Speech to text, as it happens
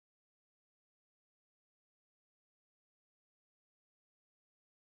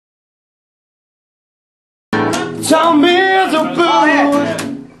Tell me the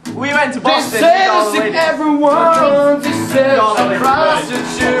boo. We went to Boston. They say to see everyone. They say a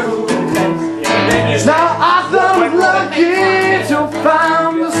prostitute. Now I thought I'm lucky to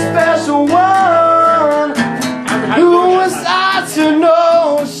find the special one. Who was I to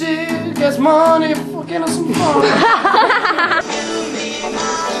know she gets money fucking us some fun?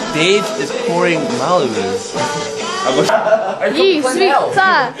 Dave is pouring Malibus. You sweet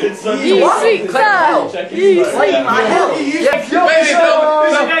sir! You sweet sir! You sweet my hell! There's a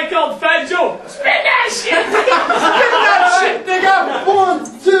guy called Fat Joe. Spin that shit! Spin that shit, nigga! 1,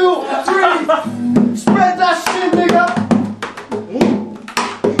 2, 3. Spread that shit, nigga!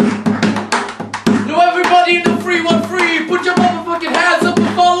 No, everybody in the 313, put your motherfucking hands up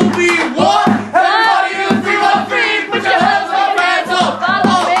and follow me. What? Everybody in the 313, put your hands up,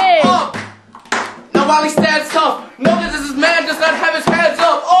 Follow me! Now while he stands tough, know that this man does not have his hands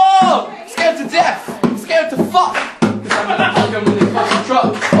up. Oh, scared to death, scared to fuck. Cause I'm gonna fuck him with his fucking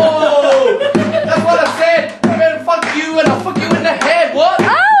truck. Oh, that's what I said. I'm gonna fuck you and I'll fuck you in the head. What?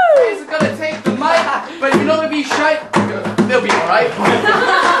 He's gonna take the mic, but you know if he's shy, they'll be alright.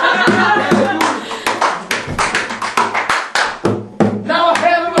 Now I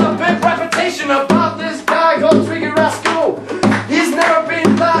have a big reputation about this guy called Twiggy Rascal. He's never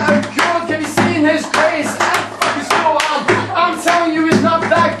been that good. Have you seen his face? I'm telling you, he's not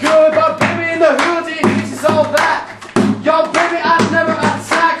that good. But baby in the hood, he thinks he's all that. Yo, baby, I'd never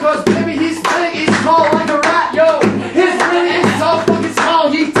attack. Cause baby, he's big, he's small like a rat. Yo, his really is so fucking small.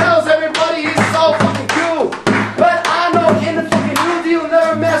 He tells everybody he's so fucking cool. But I know in the fucking hood, you'll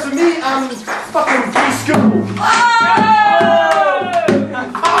never mess with me. I'm fucking free school.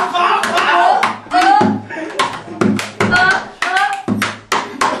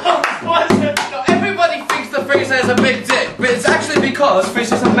 Has a big dick, but it's actually because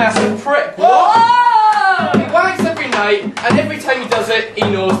Fish is a massive prick. Whoa! He wanks every night, and every time he does it, he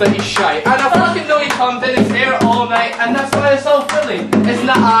knows that he's shy. And I fucking know he comes in his hair all night, and that's why it's so filling. Isn't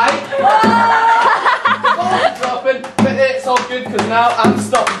that I? Balls are dropping, but it's all good because now I'm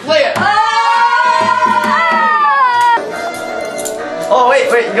stopping. Play it. Oh wait,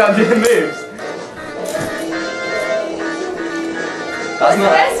 you gotta do the moves. That's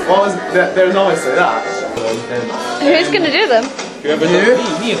not. What was? There's obviously that. Who's gonna do them? Whoever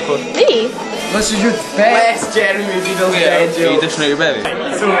does me, of course. Me? This is your best. Wes Jeremy, you don't Yeah, get you just know your belly.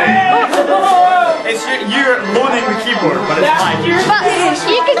 So it's you're loading the keyboard, but it's fine. But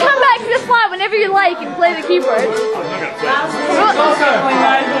you can come back to this flat whenever you like and play the keyboard. It's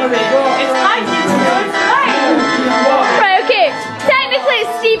fine. Right, okay. Technically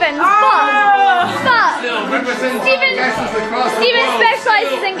it's Steven, but Steven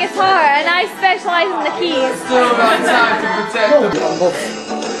specialises in guitar and I specialise in the keys. Still got time to protect them.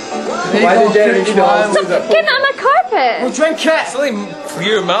 Why did Jeremy do that? Stop getting on my carpet! We'll drink it. It's only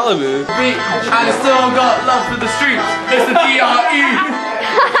pure Malibu. And I still got love for the streets. It's the DRE.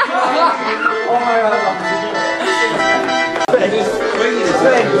 Oh my god.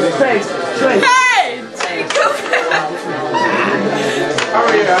 Space. Hey!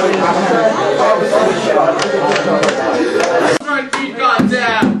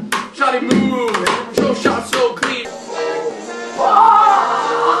 Goddamn. Charlie move. Show shot so clean.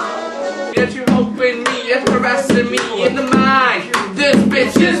 Yet you hoping me and harassing me in the mind. This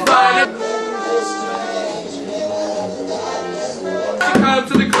bitch is fine. She come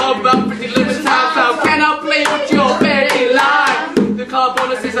to the club about 50 limit times out. Can I play with your petty line? The club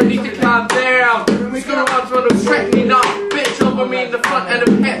owner says I need to calm down. We gonna run through the track me now. Bitch over me in the front and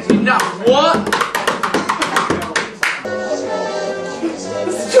the head me now. What?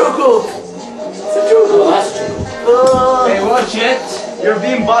 It's a joke. It's a joke. Oh, that's true. Hey, watch it. You're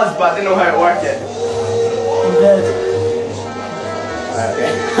being buzzed, but I didn't know how to work it.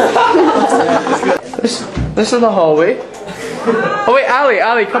 This is the hallway. Oh wait,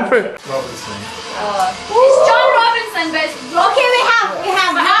 Ali, come through. It's John Robinson, but it's Okay, we have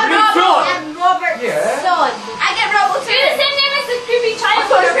now Robert and Robert's son. I get Robo too. The same name as the creepy child.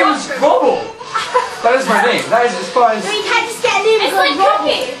 It was Robo. That is my name. That is as far as. No, you can't just get a name It's called like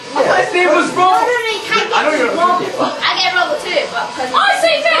Robert. Cookie. His name was Robo. No, you can't I know get you're Robert. I get Robo too, but Oh, so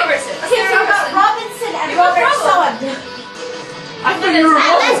you do. Robertson. Okay, so we've got Robinson and You got Robert's Robo. son. I thought you were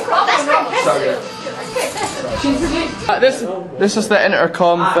That's Robo. Chris. This is the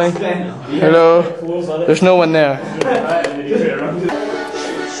intercom thing. Hello. There's no one there.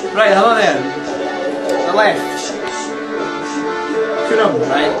 Right, hello there. The left. Two numbers,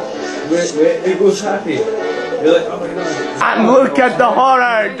 right? Where goes happy? You're like, oh my god. And look at the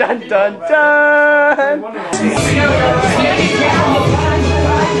horror! Dun dun dun!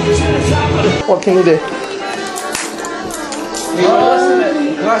 What can you do?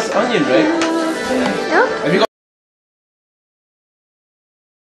 That's onion, right? No? Have you got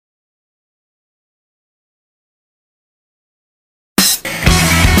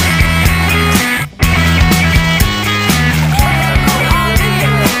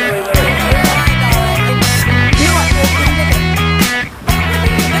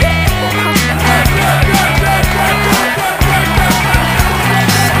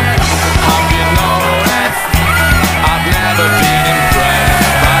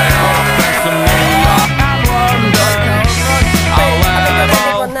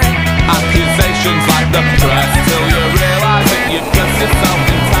like the press till you realize that you've dressed yourself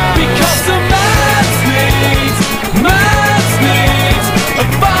in time. Because the man's needs a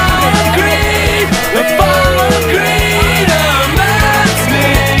final greed, a final greed. A man's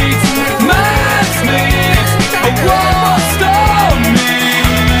needs a war stormy.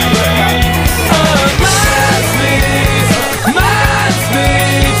 A man's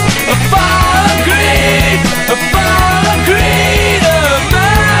needs a final greed, a final greed. A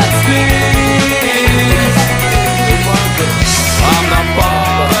man's needs. I'm not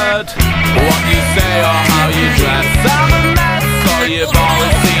bothered what you say or how you dress. I'm a mess, so you've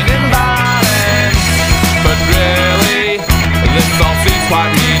always seen in balance. But really, this all seems quite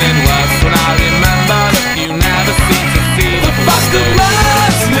meaningless when I remember that you never seem to see the fact that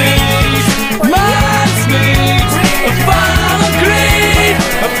man's needs a final greed, a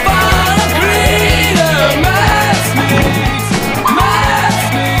final greed. A man's needs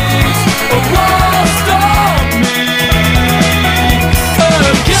a war stormy.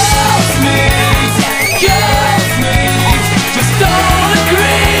 Girls needs, just don't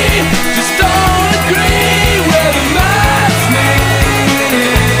agree with a man's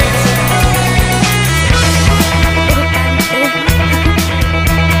needs.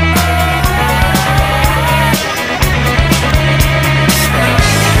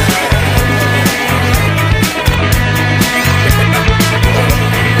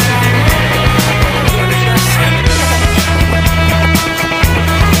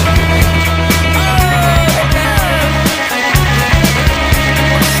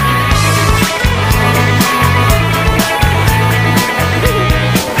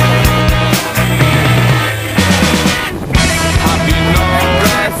 Have you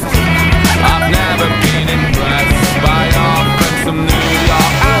noticed? I've never been impressed by your friends from New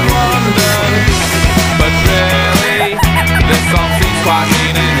York and London. But really, this all seems quite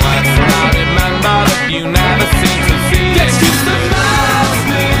meaningless. And I remember that you never seem to see